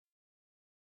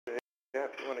Yeah,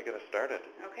 if you want to get us started.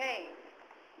 Okay.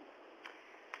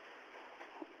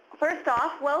 First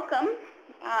off, welcome.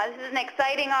 This is an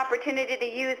exciting opportunity to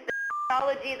use the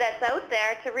technology that's out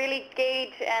there to really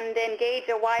gauge and engage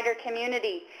a wider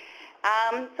community.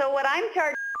 So what I'm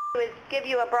charged to do is give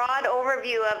you a broad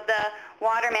overview of the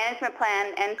water management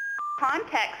plan and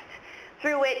context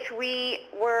through which we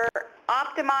were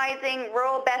optimizing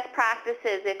rural best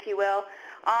practices, if you will,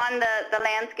 on the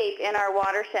landscape in our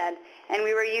watershed. And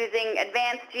we were using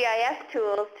advanced GIS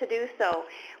tools to do so.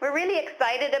 We're really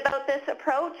excited about this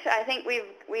approach. I think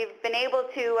we've been able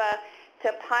to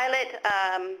pilot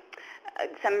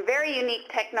some very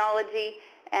unique technology,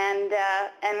 and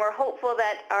we're hopeful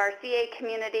that our CA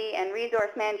community and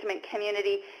resource management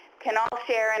community can all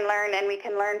share and learn, and we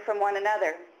can learn from one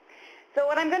another. So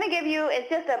what I'm going to give you is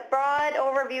just a broad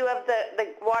overview of the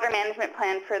water management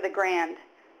plan for the Grand.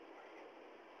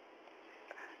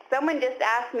 Someone just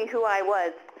asked me who I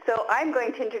was, so I'm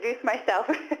going to introduce myself,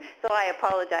 so I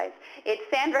apologize. It's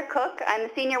Sandra Cook. I'm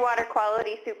the Senior Water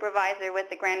Quality Supervisor with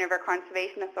the Grand River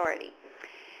Conservation Authority.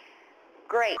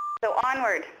 Great. So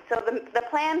onward. So the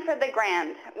plan for the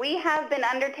Grand. We have been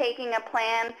undertaking a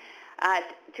plan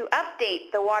to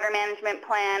update the water management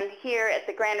plan here at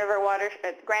the Grand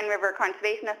River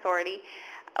Conservation Authority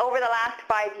over the last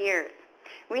 5 years.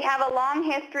 We have a long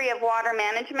history of water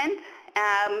management,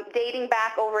 dating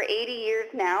back over 80 years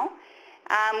now.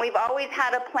 We've always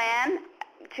had a plan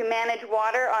to manage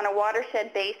water on a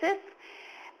watershed basis,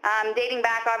 dating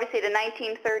back obviously to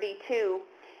 1932.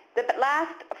 The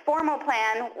last formal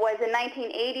plan was in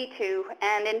 1982,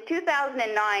 and in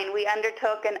 2009 we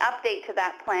undertook an update to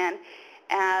that plan,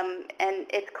 and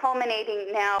it's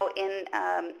culminating now in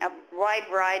a wide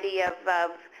variety of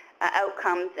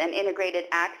outcomes and integrated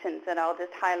actions that I'll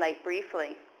just highlight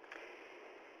briefly.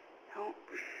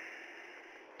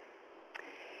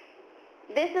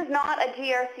 This is not a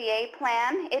GRCA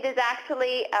plan. It is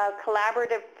actually a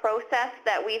collaborative process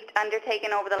that we've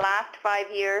undertaken over the last 5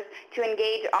 years to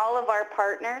engage all of our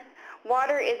partners.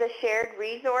 Water is a shared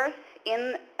resource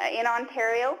in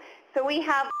Ontario, so we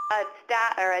have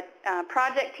a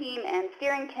project team and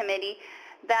steering committee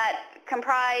that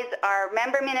comprise our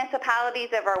member municipalities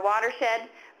of our watershed,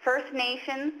 First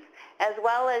Nations, as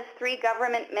well as 3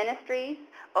 government ministries,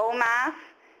 OMAS,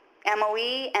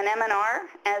 MOE, and MNR,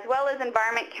 as well as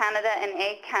Environment Canada and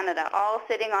Ag Canada, all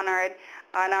sitting on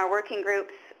our working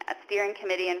groups, steering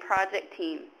committee, and project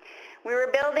team. We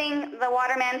were building the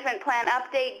water management plan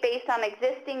update based on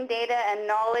existing data and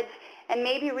knowledge, and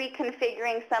maybe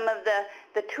reconfiguring some of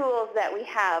the tools that we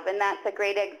have, and that's a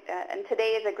great, and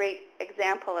today is a great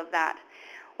example of that.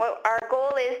 Well, our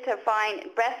goal is to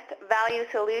find best value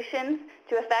solutions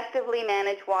to effectively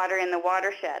manage water in the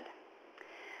watershed.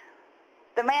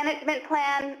 The management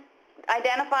plan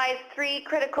identifies 3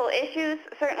 critical issues,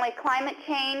 certainly climate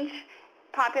change,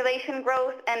 population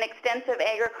growth, and extensive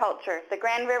agriculture. The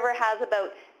Grand River has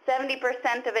about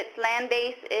 70% of its land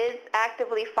base is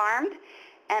actively farmed,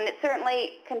 and it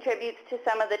certainly contributes to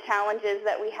some of the challenges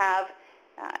that we have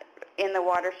in the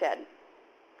watershed.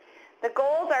 The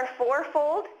goals are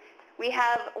 4-fold. We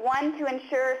have 1, to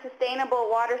ensure sustainable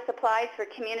water supplies for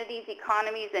communities,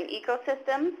 economies, and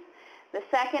ecosystems. The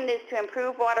second is to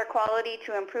improve water quality,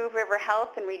 to improve river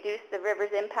health and reduce the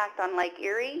river's impact on Lake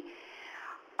Erie.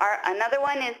 Another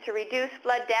one is to reduce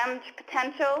flood damage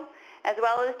potential, as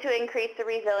well as to increase the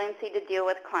resiliency to deal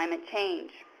with climate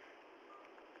change.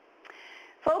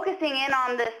 Focusing in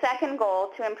on the second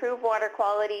goal, to improve water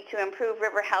quality, to improve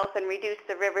river health and reduce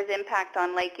the river's impact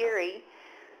on Lake Erie,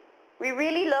 we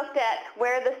really looked at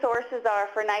where the sources are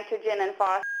for nitrogen and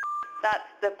phosphorus.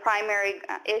 That's the primary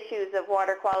issues of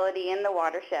water quality in the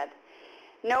watershed.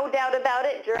 No doubt about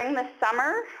it, during the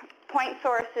summer, point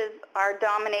sources are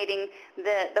dominating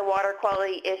the water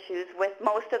quality issues, with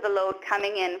most of the load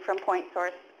coming in from point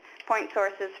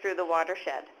sources through the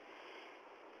watershed.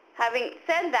 Having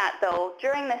said that, though,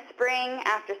 during the spring,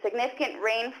 after significant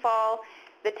rainfall,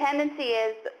 the tendency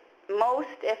is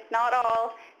most, if not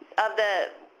all, of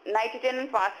the nitrogen and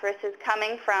phosphorus is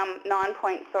coming from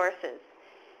non-point sources.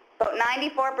 About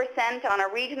 94% on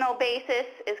a regional basis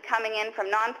is coming in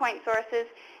from non-point sources,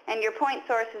 and your point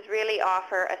sources really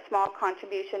offer a small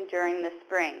contribution during the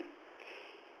spring.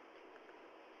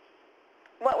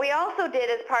 What we also did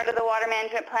as part of the water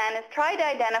management plan is try to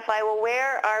identify, well,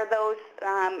 where are those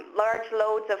large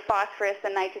loads of phosphorus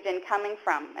and nitrogen coming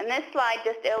from? And this slide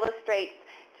just illustrates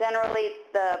generally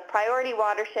the priority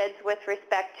watersheds with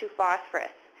respect to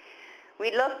phosphorus.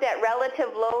 We looked at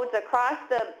relative loads across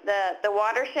the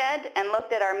watershed and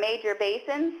looked at our major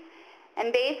basins.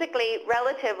 And basically,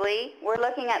 relatively, we're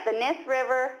looking at the Nith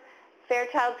River,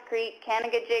 Fairchilds Creek,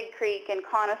 Canagajig Creek, and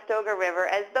Conestoga River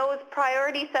as those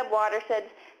priority subwatersheds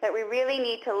that we really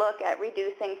need to look at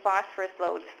reducing phosphorus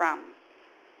loads from.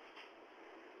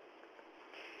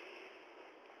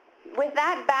 With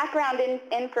that background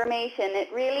information, it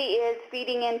really is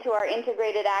feeding into our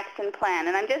integrated action plan.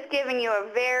 And I'm just giving you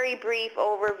a very brief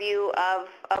overview of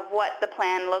what the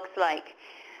plan looks like.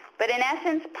 But in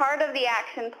essence, part of the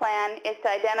action plan is to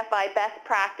identify best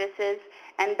practices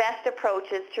and best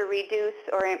approaches to reduce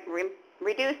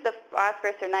the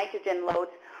phosphorus or nitrogen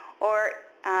loads or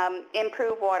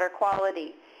improve water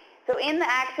quality. So in the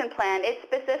action plan, it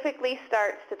specifically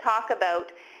starts to talk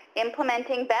about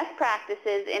implementing best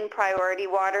practices in priority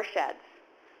watersheds,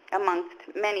 amongst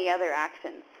many other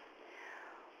actions.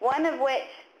 One of which,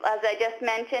 as I just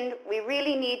mentioned, we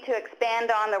really need to expand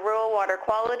on the rural water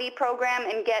quality program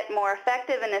and get more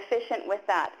effective and efficient with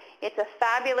that. It's a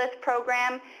fabulous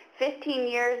program, 15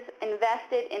 years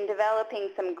invested in developing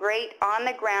some great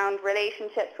on-the-ground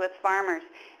relationships with farmers,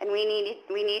 and we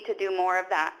need to do more of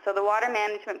that. So the water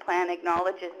management plan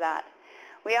acknowledges that.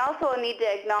 We also need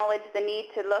to acknowledge the need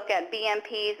to look at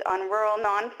BMPs on rural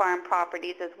non-farm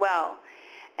properties as well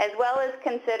as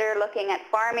consider looking at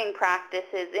farming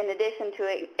practices in addition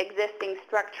to existing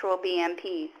structural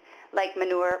BMPs like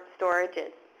manure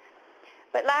storages.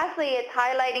 But lastly, it's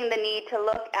highlighting the need to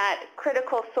look at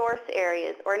critical source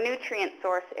areas or nutrient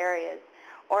source areas,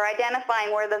 or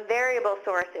identifying where the variable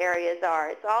source areas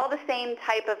are. It's all the same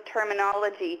type of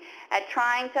terminology at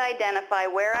trying to identify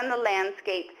where on the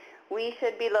landscape we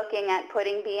should be looking at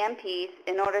putting BMPs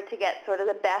in order to get sort of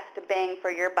the best bang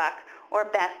for your buck or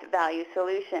best value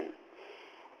solution.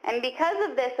 And because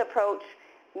of this approach,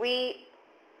 we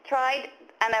tried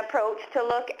an approach to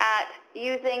look at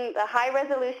using the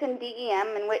high-resolution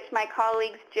DEM, in which my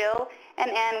colleagues Jill and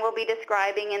Ann will be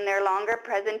describing in their longer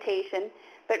presentation,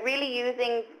 but really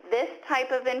using this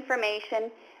type of information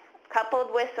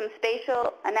coupled with some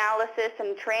spatial analysis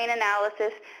and terrain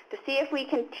analysis to see if we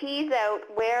can tease out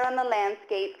where on the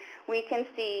landscape we can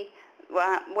see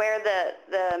where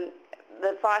the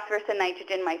phosphorus and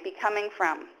nitrogen might be coming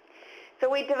from. So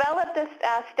we developed a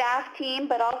staff team,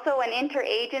 but also an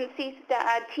interagency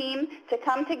team to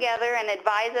come together and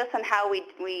advise us on how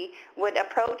we would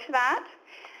approach that.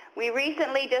 We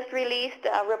recently just released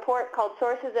a report called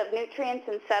Sources of Nutrients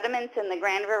and Sediments in the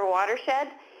Grand River Watershed.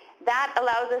 That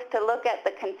allows us to look at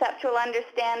the conceptual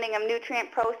understanding of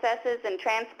nutrient processes and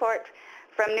transport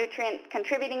from nutrient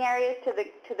contributing areas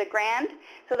to the Grand.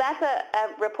 So that's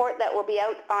a report that will be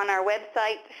out on our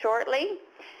website shortly.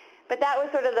 But that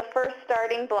was sort of the first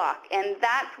starting block, and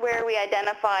that's where we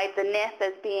identified the NIF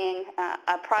as being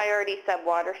a priority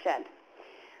subwatershed.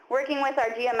 Working with our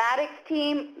geomatics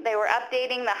team, they were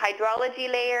updating the hydrology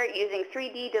layer using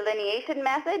 3D delineation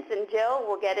methods, and Jill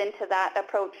will get into that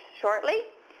approach shortly.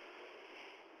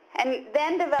 And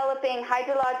then developing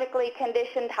hydrologically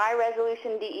conditioned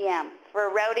high-resolution DEM for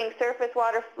routing surface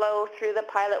water flow through the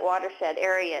pilot watershed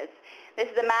areas. This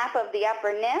is a map of the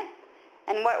upper NIF,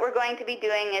 and what we're going to be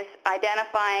doing is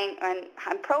identifying and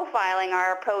profiling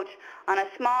our approach on a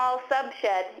small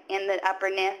subshed in the upper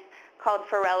NIF called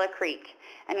Farella Creek.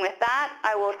 And with that,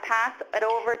 I will pass it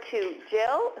over to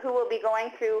Jill, who will be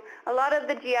going through a lot of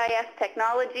the GIS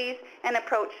technologies and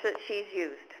approach that she's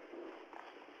used.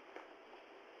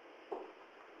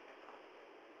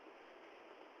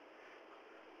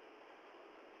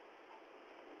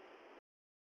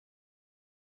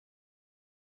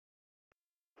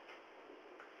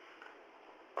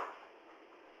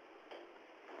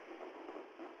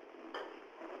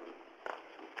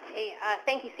 Hey,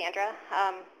 thank you, Sandra.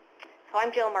 So I'm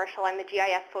Jill Marshall. I'm the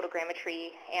GIS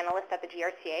photogrammetry analyst at the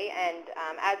GRCA, and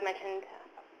as mentioned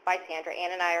by Sandra,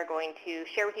 Ann and I are going to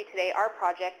share with you today our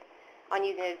project on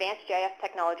using advanced GIS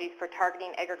technologies for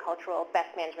targeting agricultural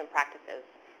best management practices.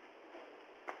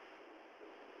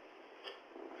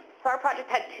 So our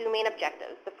project had two main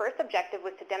objectives. The first objective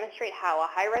was to demonstrate how a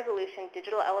high-resolution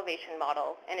digital elevation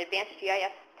model and advanced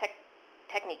GIS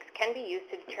techniques can be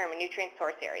used to determine nutrient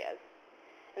source areas.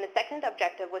 And the second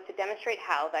objective was to demonstrate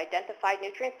how the identified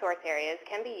nutrient source areas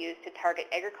can be used to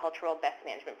target agricultural best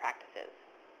management practices.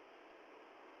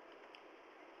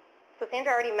 So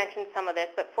Sandra already mentioned some of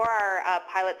this, but for our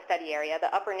pilot study area,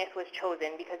 the upper NIF was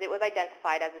chosen because it was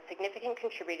identified as a significant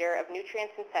contributor of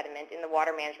nutrients and sediment in the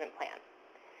water management plan.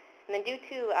 And then due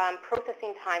to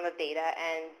processing time of data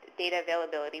and data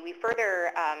availability, we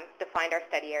further defined our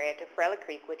study area to Farella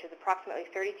Creek, which is approximately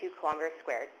 32 kilometers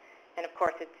squared. And of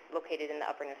course, it's located in the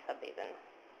upper NIF subbasin.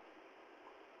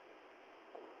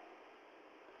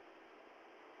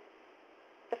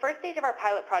 The first stage of our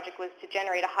pilot project was to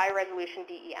generate a high-resolution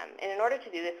DEM, and in order to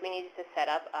do this, we needed to set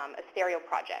up a stereo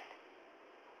project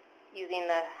using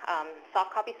the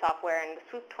soft copy software and the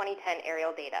SWOOP 2010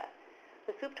 aerial data.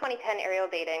 The SWOOP 2010 aerial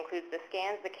data includes the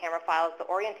scans, the camera files, the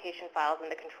orientation files, and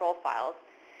the control files,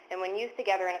 and when used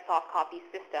together in a soft copy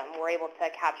system, we're able to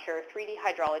capture 3D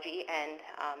hydrology and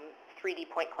 3D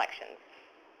point collections.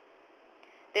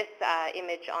 This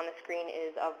image on the screen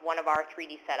is of one of our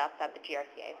 3D setups at the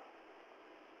GRCA.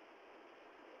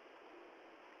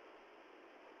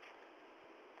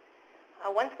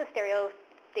 Once the stereo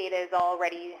data is all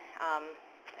ready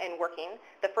and working,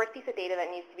 the first piece of data that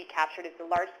needs to be captured is the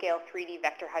large-scale 3D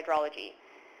vector hydrology.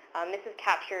 This is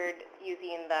captured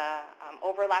using the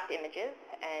overlapped images,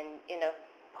 and in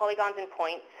polygons and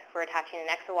points, we're attaching an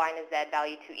X, a Y, and a Z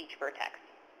value to each vertex.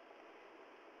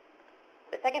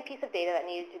 The second piece of data that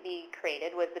needed to be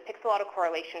created was the pixel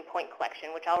autocorrelation point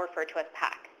collection, which I'll refer to as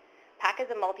PAC. PAC is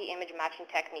a multi-image matching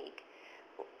technique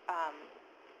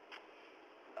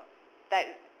that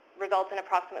results in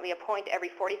approximately a point every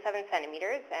 47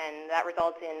 centimeters, and that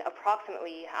results in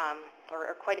approximately,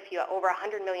 or quite a few, over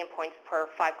 100 million points per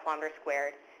 5 kilometers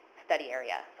squared study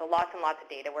area. So lots and lots of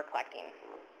data we're collecting.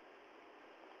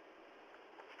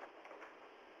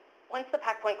 Once the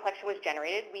PAC point collection was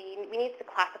generated, we needed to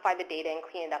classify the data and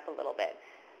clean it up a little bit.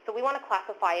 So we want to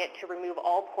classify it to remove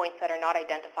all points that are not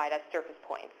identified as surface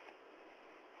points.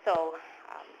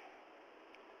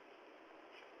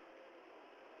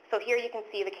 So here you can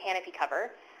see the canopy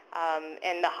cover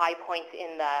and the high points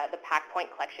in the PAC point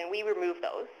collection. We remove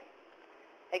those.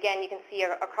 Again, you can see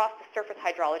across the surface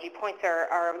hydrology, points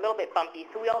are a little bit bumpy,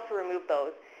 so we also remove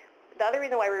those. The other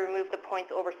reason why we remove the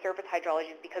points over surface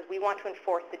hydrology is because we want to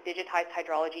enforce the digitized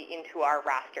hydrology into our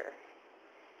raster.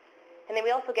 And then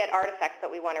we also get artifacts that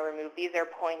we want to remove. These are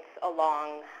points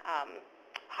along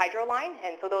hydro line,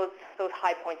 and so those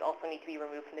high points also need to be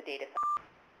removed from the data set.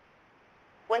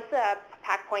 Once the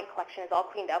PAC point collection is all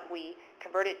cleaned up, we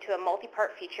convert it to a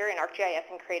multi-part feature in ArcGIS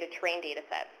and create a terrain data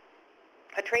set.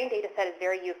 A terrain data set is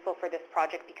very useful for this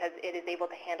project because it is able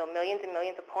to handle millions and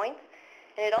millions of points,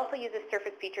 and it also uses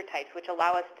surface feature types, which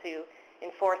allow us to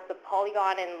enforce the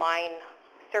polygon and line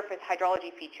surface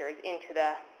hydrology features into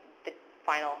the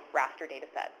final raster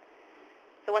data set.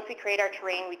 So once we create our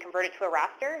terrain, we convert it to a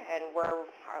raster, and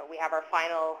we have our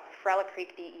final Frella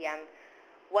Creek DEM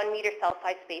 1 meter cell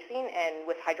side spacing and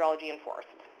with hydrology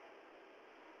enforced.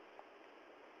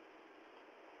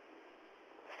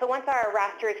 So once our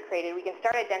raster is created, we can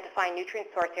start identifying nutrient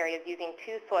source areas using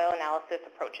 2 soil analysis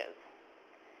approaches.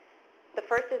 The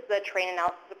first is the terrain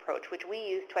analysis approach, which we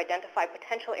use to identify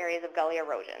potential areas of gully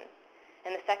erosion.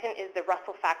 And the second is the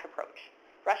Russell-Fact approach.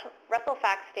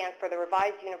 Russell-Fact stands for the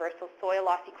Revised Universal Soil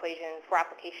Loss Equation for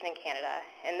application in Canada,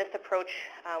 and this approach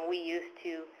we use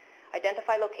to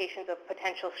identify locations of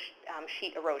potential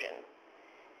sheet erosion.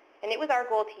 And it was our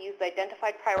goal to use the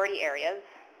identified priority areas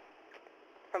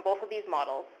from both of these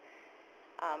models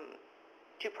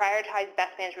to prioritize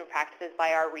best management practices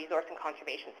by our resource and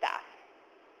conservation staff.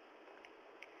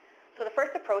 So the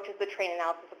first approach is the terrain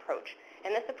analysis approach,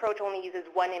 and this approach only uses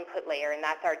one input layer, and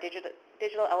that's our digital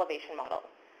elevation model.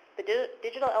 The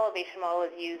digital elevation model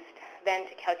is used then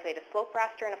to calculate a slope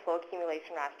raster and a flow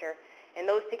accumulation raster, and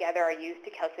those together are used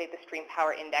to calculate the stream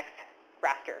power index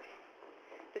raster.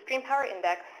 The stream power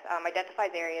index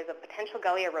identifies areas of potential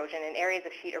gully erosion and areas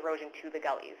of sheet erosion to the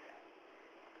gullies.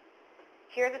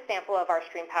 Here's a sample of our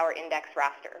stream power index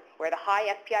raster, where the high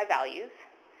SPI values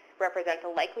represent the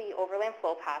likely overland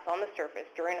flow path on the surface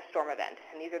during a storm event,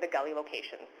 and these are the gully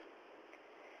locations.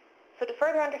 So to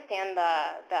further understand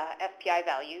the SPI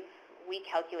values, we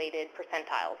calculated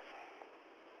percentiles.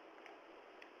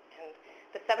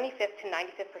 The 75th to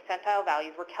 95th percentile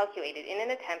values were calculated in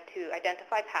an attempt to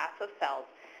identify paths of cells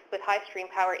with high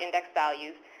stream power index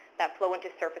values that flow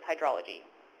into surface hydrology.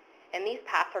 And these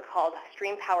paths are called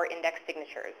stream power index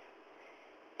signatures.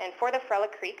 And for the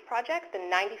Frella Creek project, the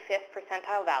 95th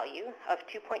percentile value of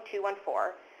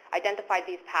 2.214 identified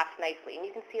these paths nicely. And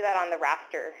you can see that on the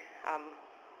raster,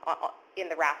 in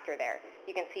the raster there.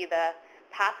 You can see the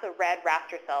paths of red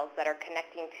raster cells that are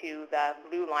connecting to the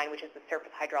blue line, which is the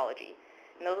surface hydrology.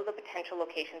 And those are the potential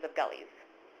locations of gullies.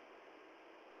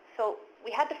 So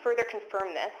we had to further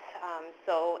confirm this.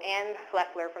 So Anne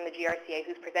Leffler from the GRCA,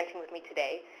 who's presenting with me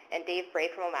today, and Dave Bray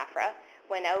from OMAFRA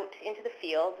went out into the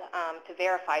field to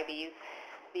verify these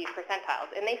percentiles.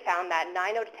 And they found that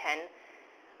 9 out of 10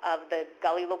 of the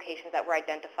gully locations that were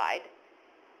identified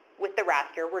with the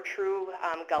raster were true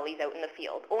gullies out in the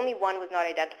field. Only one was not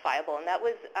identifiable, and that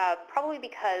was probably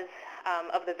because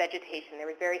of the vegetation. There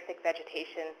was very thick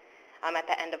vegetation at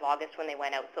the end of August when they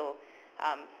went out, so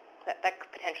that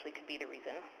potentially could be the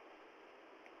reason.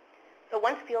 So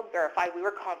once field verified, we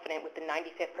were confident with the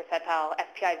 95th percentile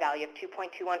SPI value of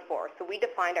 2.214. So we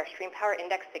defined our stream power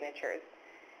index signatures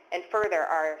and further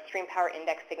our stream power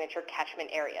index signature catchment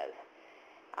areas.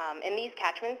 And these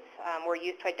catchments were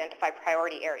used to identify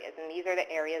priority areas, and these are the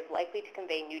areas likely to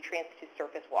convey nutrients to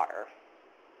surface water.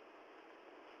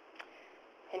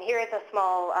 And here is a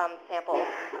small sample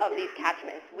of these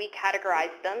catchments. We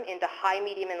categorized them into high,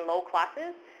 medium, and low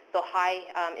classes. So high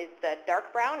is the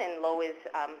dark brown, and low is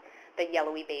the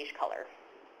yellowy beige color,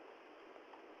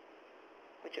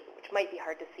 which might be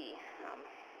hard to see.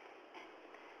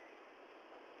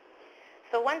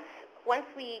 So once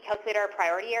we calculated our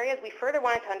priority areas, we further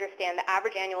wanted to understand the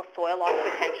average annual soil loss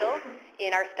potential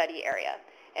in our study area.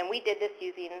 And we did this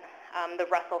using the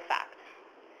Russell fact.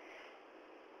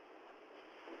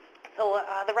 So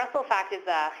the Russell fact is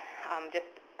just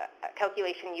a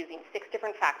calculation using 6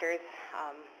 different factors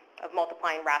of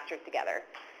multiplying rasters together.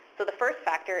 So the first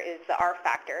factor is the R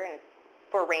factor, and it's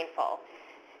for rainfall.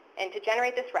 And to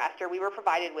generate this raster, we were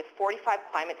provided with 45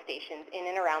 climate stations in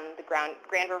and around the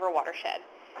Grand River watershed.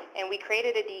 And we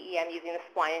created a DEM using the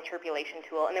spline interpolation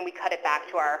tool, and then we cut it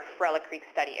back to our Ferrella Creek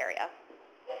study area.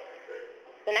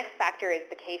 The next factor is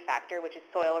the K factor, which is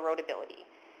soil erodibility.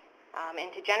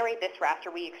 And to generate this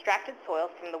raster, we extracted soils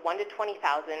from the 1 to 20,000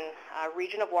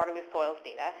 region of Waterloo soils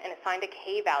data and assigned a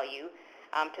K value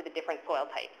to the different soil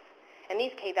types. And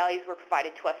these K values were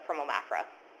provided to us from OMAFRA.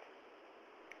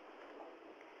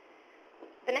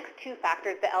 The next 2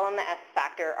 factors, the L and the S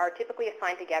factor, are typically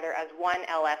assigned together as one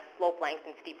LS slope length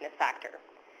and steepness factor.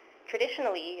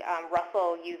 Traditionally,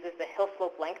 Russell uses the hill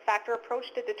slope length factor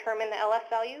approach to determine the LS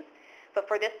values, but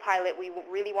for this pilot, we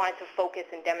really wanted to focus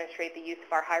and demonstrate the use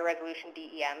of our high-resolution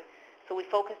DEM, so we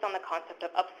focused on the concept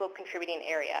of upslope contributing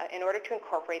area in order to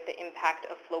incorporate the impact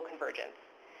of flow convergence.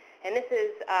 And this is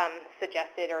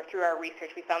suggested, or through our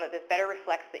research, we found that this better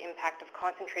reflects the impact of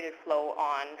concentrated flow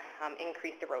on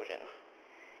increased erosion.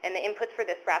 And the inputs for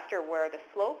this raster were the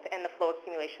slope and the flow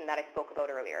accumulation that I spoke about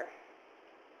earlier.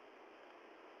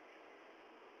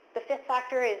 The 5th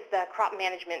factor is the crop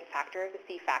management factor, the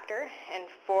C factor. And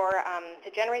to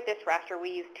generate this raster, we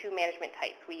used 2 management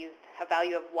types. We used a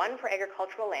value of 1 for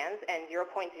agricultural lands and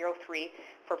 0.03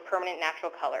 for permanent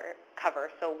natural cover,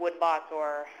 so wood lots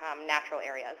or natural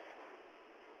areas.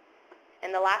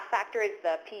 And the last factor is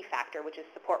the P factor, which is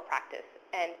support practice.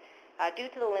 And due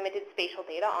to the limited spatial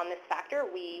data on this factor,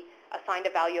 we assigned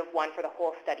a value of 1 for the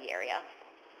whole study area.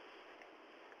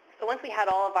 So once we had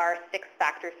all of our 6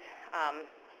 factors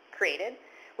created,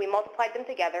 we multiplied them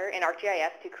together in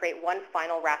ArcGIS to create one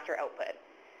final raster output.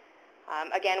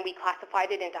 Again, we classified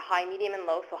it into high, medium, and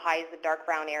low, so high is the dark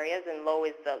brown areas and low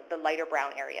is the lighter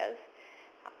brown areas.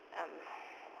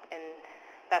 And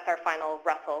that's our final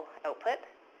Russell output.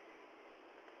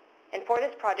 And for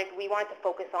this project, we wanted to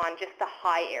focus on just the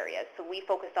high areas. So we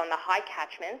focused on the high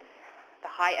catchments, the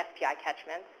high SPI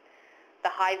catchments, the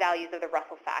high values of the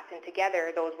Russell fact, and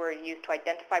together those were used to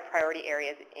identify priority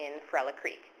areas in Ferrella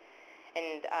Creek.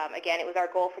 And again, it was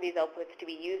our goal for these outputs to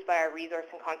be used by our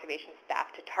resource and conservation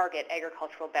staff to target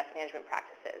agricultural best management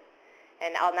practices.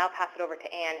 And I'll now pass it over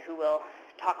to Anne, who will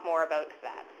talk more about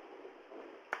that.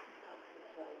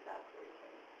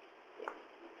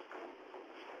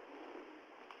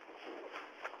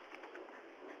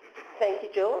 Thank you,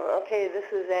 Joe. Okay, this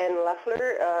is Anne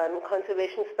Leffler. I'm a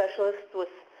conservation specialist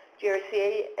with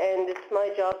GRCA, and it's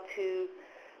my job to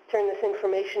turn this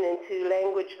information into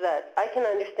language that I can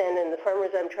understand and the farmers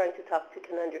I'm trying to talk to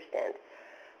can understand.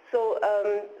 So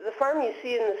the farm you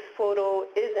see in this photo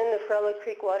is in the Ferrella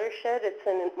Creek watershed. It's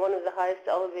in one of the highest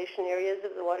elevation areas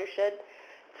of the watershed.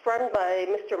 It's farmed by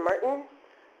Mr. Martin.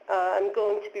 I'm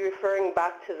going to be referring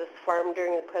back to this farm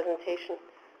during the presentation.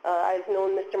 I've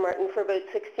known Mr. Martin for about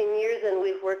 16 years, and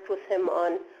we've worked with him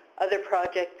on other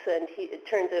projects, and it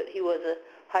turns out he was a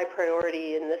high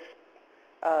priority in this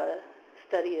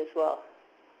study as well.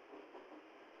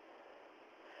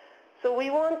 So we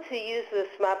want to use this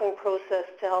mapping process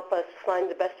to help us find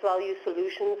the best value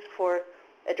solutions for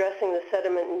addressing the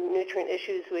sediment and nutrient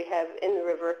issues we have in the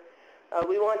river.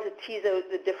 We want to tease out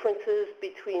the differences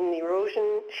between the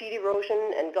erosion, sheet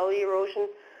erosion and gully erosion.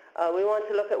 We want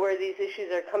to look at where these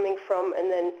issues are coming from and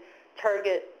then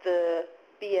target the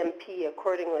BMP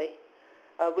accordingly.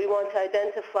 We want to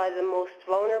identify the most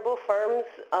vulnerable farms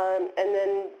and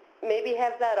then maybe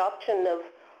have that option of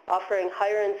offering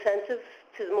higher incentives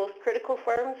to the most critical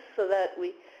farms so that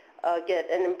we get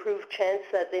an improved chance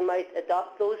that they might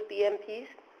adopt those BMPs.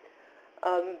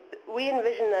 We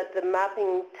envision that the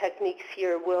mapping techniques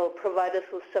here will provide us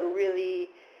with some really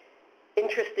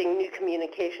interesting new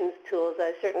communications tools.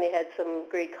 I certainly had some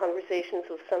great conversations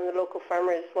with some of the local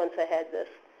farmers once I had this.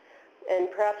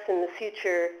 And perhaps in the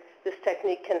future, this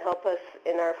technique can help us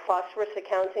in our phosphorus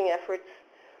accounting efforts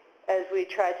as we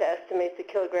try to estimate the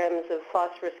kilograms of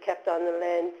phosphorus kept on the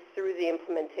land through the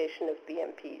implementation of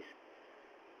BMPs.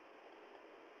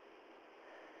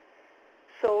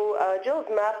 So Jill's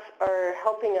maps are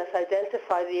helping us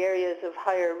identify the areas of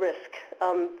higher risk.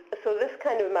 So this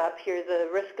kind of map here, the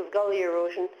risk of gully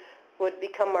erosion, would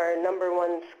become our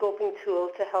 #1 scoping tool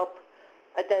to help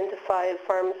identify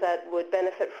farms that would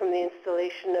benefit from the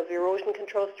installation of erosion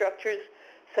control structures,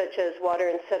 such as water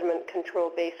and sediment control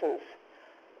basins.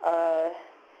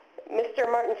 Mr.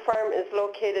 Martin's farm is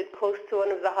located close to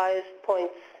one of the highest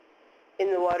points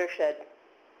in the watershed.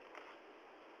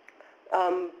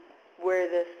 Where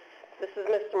this is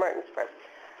Mr. Martin's farm.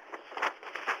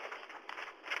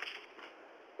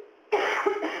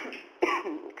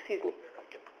 Excuse me.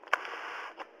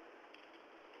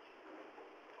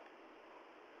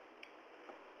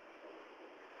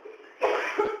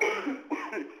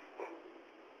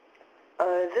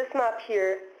 This map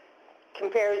here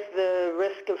compares the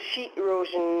risk of sheet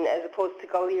erosion as opposed to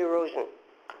gully erosion.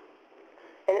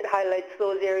 And it highlights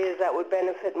those areas that would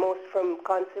benefit most from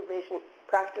conservation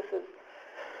practices.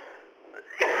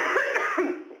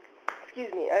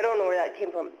 Excuse me, I don't know where that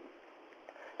came from.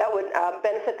 That would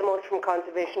benefit the most from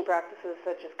conservation practices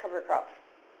such as cover crops.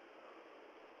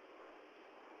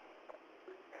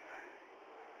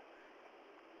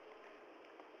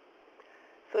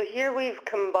 So here we've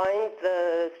combined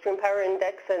the stream power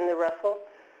index and the Russell,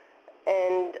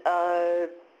 and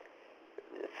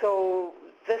so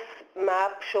this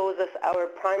map shows us our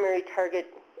primary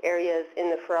target areas in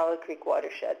the Ferralla Creek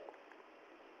watershed.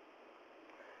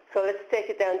 So let's take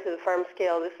it down to the farm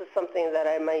scale. This is something that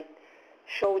I might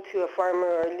show to a farmer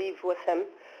or leave with him.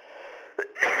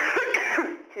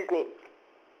 Excuse me.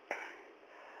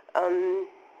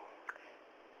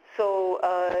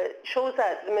 It shows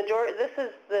that the majority, this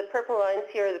is the purple lines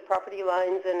here are the property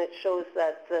lines, and it shows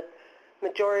that the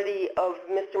majority of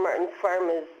Mr. Martin's farm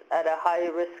is at a high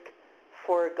risk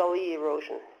for gully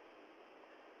erosion.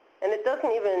 And it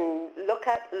doesn't even look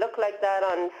like that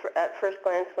at first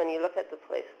glance when you look at the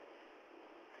place.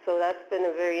 So that's been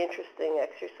a very interesting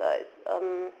exercise.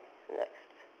 Next.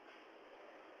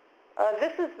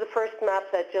 This is the first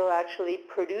map that Jill actually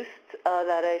produced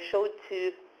that I showed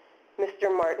to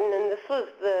Mr. Martin, and this was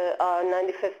the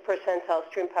 95th percentile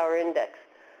stream power index.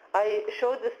 I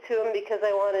showed this to him because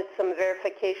I wanted some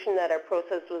verification that our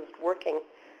process was working.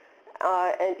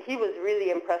 And he was really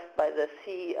impressed by this.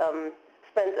 He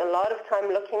spent a lot of time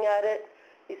looking at it.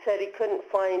 He said he couldn't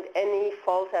find any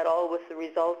fault at all with the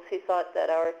results. He thought that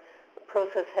our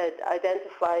process had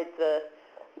identified the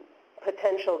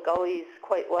potential gullies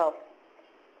quite well.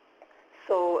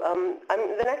 So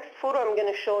the next photo I'm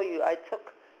going to show you, I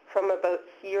took from about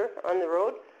here on the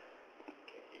road.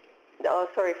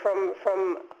 Sorry, from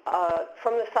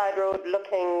the side road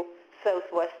looking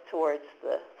southwest towards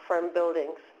the farm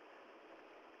buildings.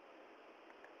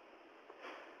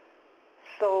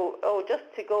 So, just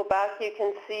to go back, you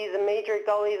can see the major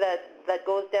gully that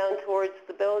goes down towards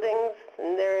the buildings,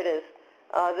 and there it is.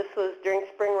 This was during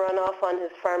spring runoff on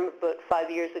his farm about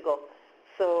 5 years ago.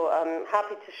 So I'm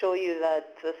happy to show you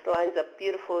that this lines up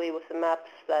beautifully with the maps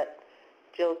that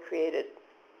Jill created.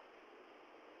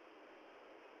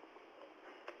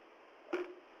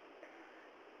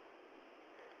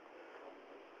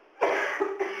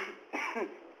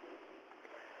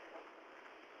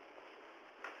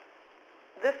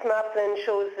 This map then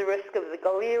shows the risk of the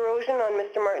gully erosion on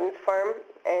Mr. Martin's farm,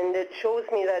 and it shows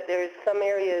me that there's some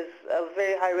areas of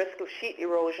very high risk of sheet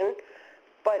erosion.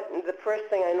 But the first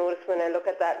thing I notice when I look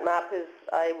at that map is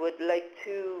I would like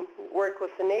to work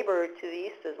with the neighbor to the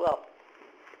east as well.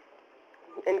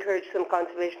 Encourage some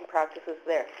conservation practices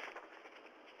there.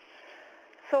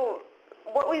 So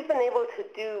what we've been able to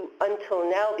do until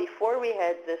now, before we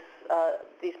had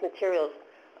these materials,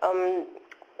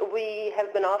 we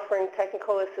have been offering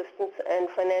technical assistance and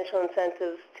financial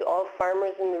incentives to all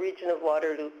farmers in the region of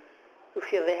Waterloo who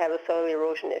feel they have a soil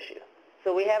erosion issue.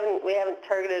 So we haven't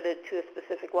targeted it to a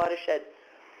specific watershed.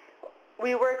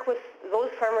 We work with those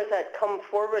farmers that come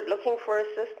forward looking for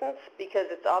assistance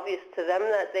because it's obvious to them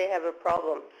that they have a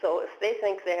problem. So if they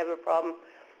think they have a problem,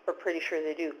 we're pretty sure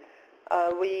they do.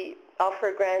 We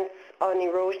offer grants on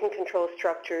erosion control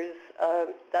structures.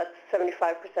 That's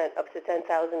 75% up to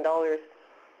 $10,000.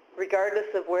 Regardless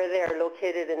of where they are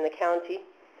located in the county.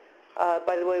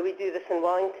 By the way, we do this in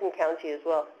Wellington County as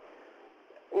well.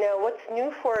 Now, what's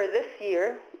new for this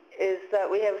year is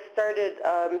that we have started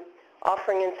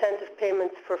offering incentive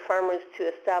payments for farmers to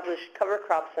establish cover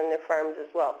crops on their farms as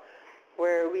well,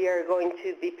 where we are going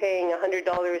to be paying $100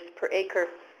 per acre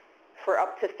for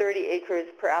up to 30 acres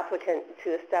per applicant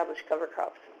to establish cover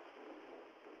crops.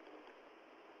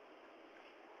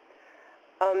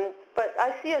 But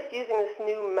I see us using this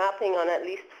new mapping on at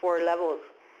least 4 levels.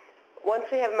 Once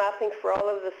we have mapping for all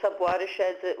of the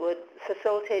subwatersheds, it would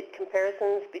facilitate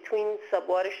comparisons between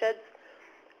subwatersheds,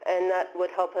 and that would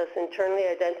help us internally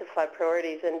identify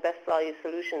priorities and best value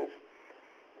solutions.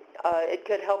 It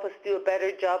could help us do a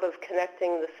better job of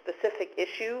connecting the specific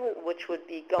issue, which would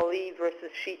be gully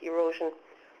versus sheet erosion,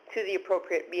 to the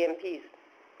appropriate BMPs.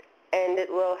 And it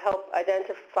will help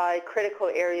identify critical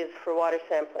areas for water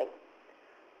sampling.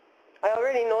 I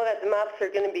already know that the maps are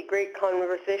going to be great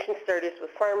conversation starters with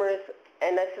farmers,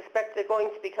 and I suspect they're going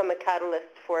to become a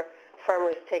catalyst for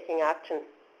farmers taking action.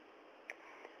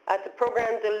 At the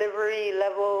program delivery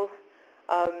level,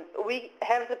 we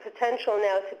have the potential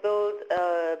now to build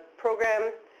a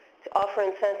program to offer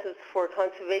incentives for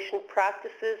conservation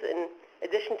practices in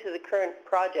addition to the current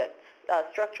projects,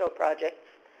 structural projects.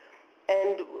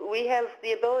 And we have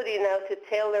the ability now to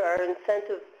tailor our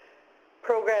incentive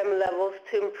program levels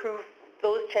to improve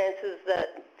those chances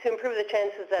that, the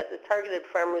chances that the targeted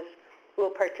farmers will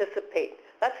participate.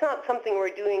 That's not something we're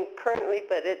doing currently,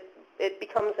 but it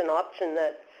becomes an option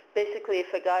that basically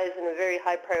if a guy is in a very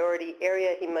high priority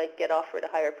area, he might get offered a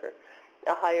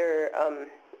higher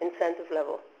incentive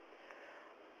level.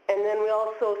 And then we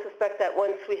also suspect that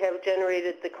once we have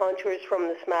generated the contours from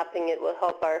this mapping, it will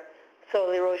help our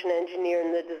soil erosion engineer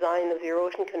in the design of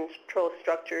erosion control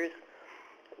structures,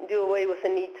 do away with the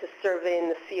need to survey in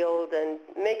the field, and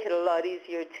make it a lot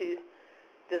easier to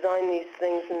design these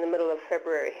things in the middle of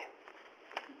February.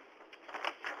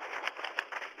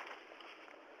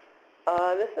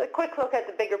 This is a quick look at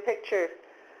the bigger picture.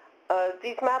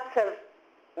 These maps have,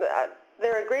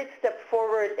 they're a great step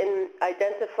forward in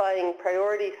identifying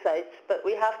priority sites, but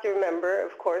we have to remember,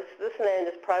 of course, this land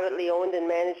is privately owned and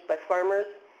managed by farmers.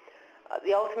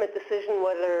 The ultimate decision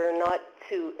whether or not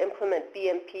to implement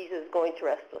BMPs is going to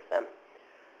rest with them.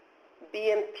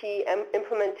 BMP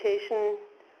implementation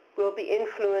will be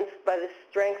influenced by the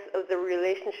strength of the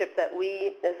relationship that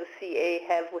we as a CA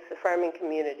have with the farming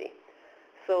community.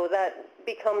 So that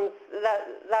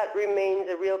remains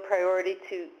a real priority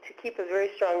to keep a very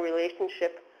strong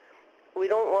relationship. We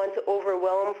don't want to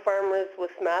overwhelm farmers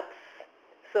with maps,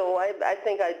 so I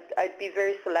think I'd be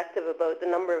very selective about the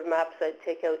number of maps I'd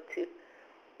take out to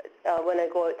when I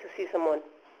go out to see someone.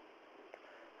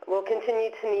 We'll continue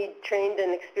to need trained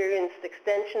and experienced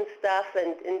extension staff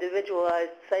and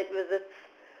individualized site visits,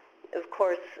 of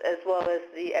course, as well as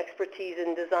the expertise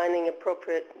in designing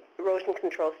appropriate erosion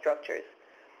control structures.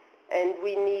 And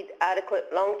we need adequate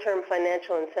long-term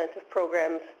financial incentive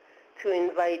programs to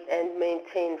invite and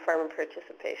maintain farmer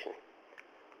participation.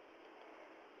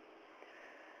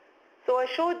 So I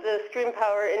showed the stream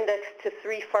power index to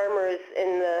 3 farmers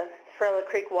in the Farella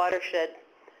Creek watershed,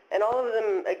 and all of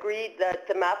them agreed that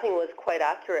the mapping was quite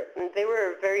accurate, and they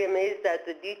were very amazed at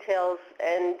the details.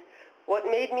 And what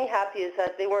made me happy is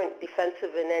that they weren't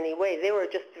defensive in any way. They were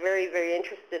just very, very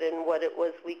interested in what it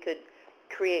was we could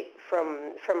create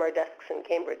from our desks in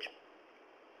Cambridge.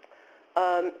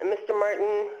 Mr.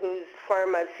 Martin, whose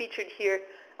farm I've featured here,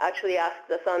 actually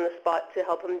asked us on the spot to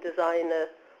help him design a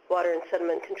water and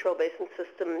sediment control basin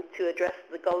system to address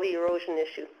the gully erosion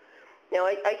issue. Now,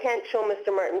 I can't show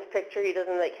Mr. Martin's picture. He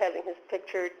doesn't like having his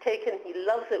picture taken. He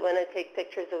loves it when I take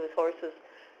pictures of his horses.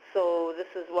 So this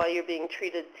is why you're being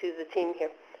treated to the team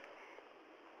here.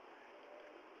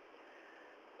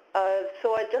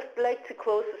 So I'd just like to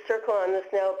close the circle on this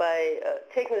now by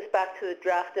taking this back to the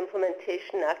draft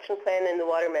implementation action plan and the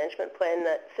water management plan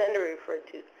that Sandra referred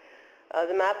to.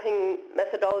 The mapping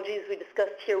methodologies we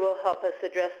discussed here will help us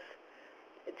address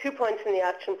 2 points in the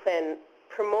action plan: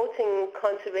 promoting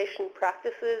conservation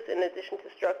practices in addition to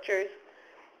structures,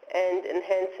 and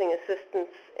enhancing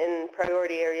assistance in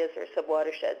priority areas or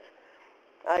subwatersheds.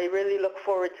 I really look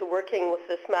forward to working with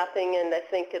this mapping, and I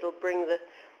think it'll bring the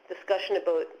discussion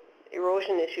about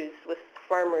erosion issues with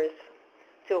farmers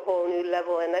to a whole new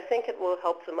level, and I think it will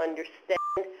help them understand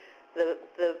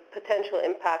the potential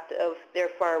impact of their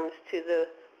farms to the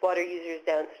water users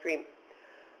downstream.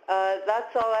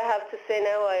 That's all I have to say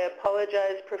now. I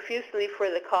apologize profusely for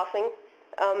the coughing.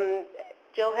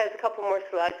 Jill has a couple more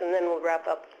slides and then we'll wrap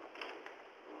up.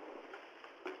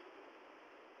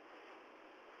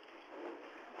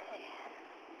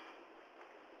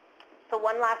 So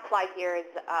one last slide here is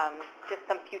just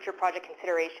some future project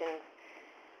considerations.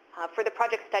 For the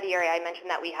project study area, I mentioned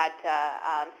that we had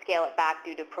to scale it back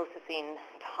due to processing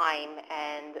time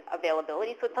and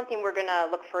availability. So it's something we're going to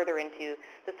look further into.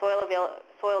 The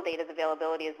soil data's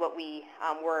availability is what we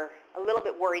were a little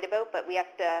bit worried about, but we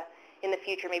have to, in the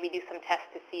future, maybe do some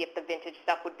tests to see if the vintage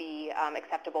stuff would be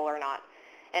acceptable or not.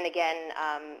 And again,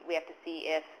 we have to see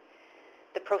if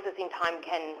the processing time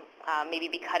can maybe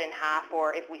be cut in half,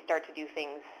 or if we start to do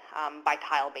things by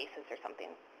tile basis or something.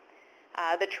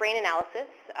 The terrain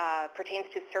analysis pertains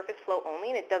to surface flow only,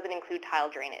 and it doesn't include tile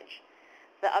drainage.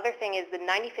 The other thing is the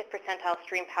 95th percentile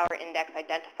stream power index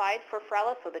identified for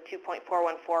Frella, so the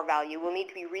 2.414 value, will need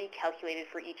to be recalculated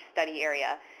for each study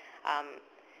area,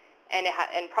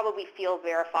 and probably field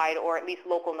verified, or at least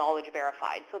local knowledge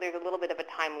verified. So there's a little bit of a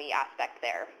timely aspect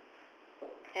there.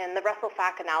 And the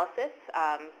Russell-FAC analysis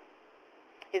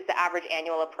is the average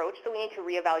annual approach, so we need to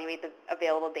reevaluate the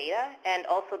available data, and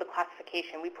also the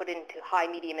classification. We put it into high,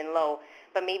 medium, and low,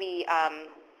 but maybe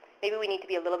we need to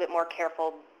be a little bit more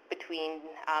careful between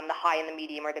the high and the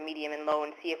medium, or the medium and low,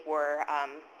 and see if we're,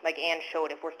 like Anne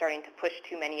showed, if we're starting to push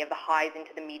too many of the highs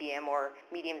into the medium, or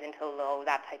mediums into the low,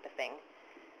 that type of thing.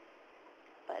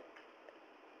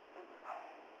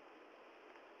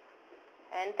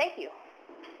 And thank you.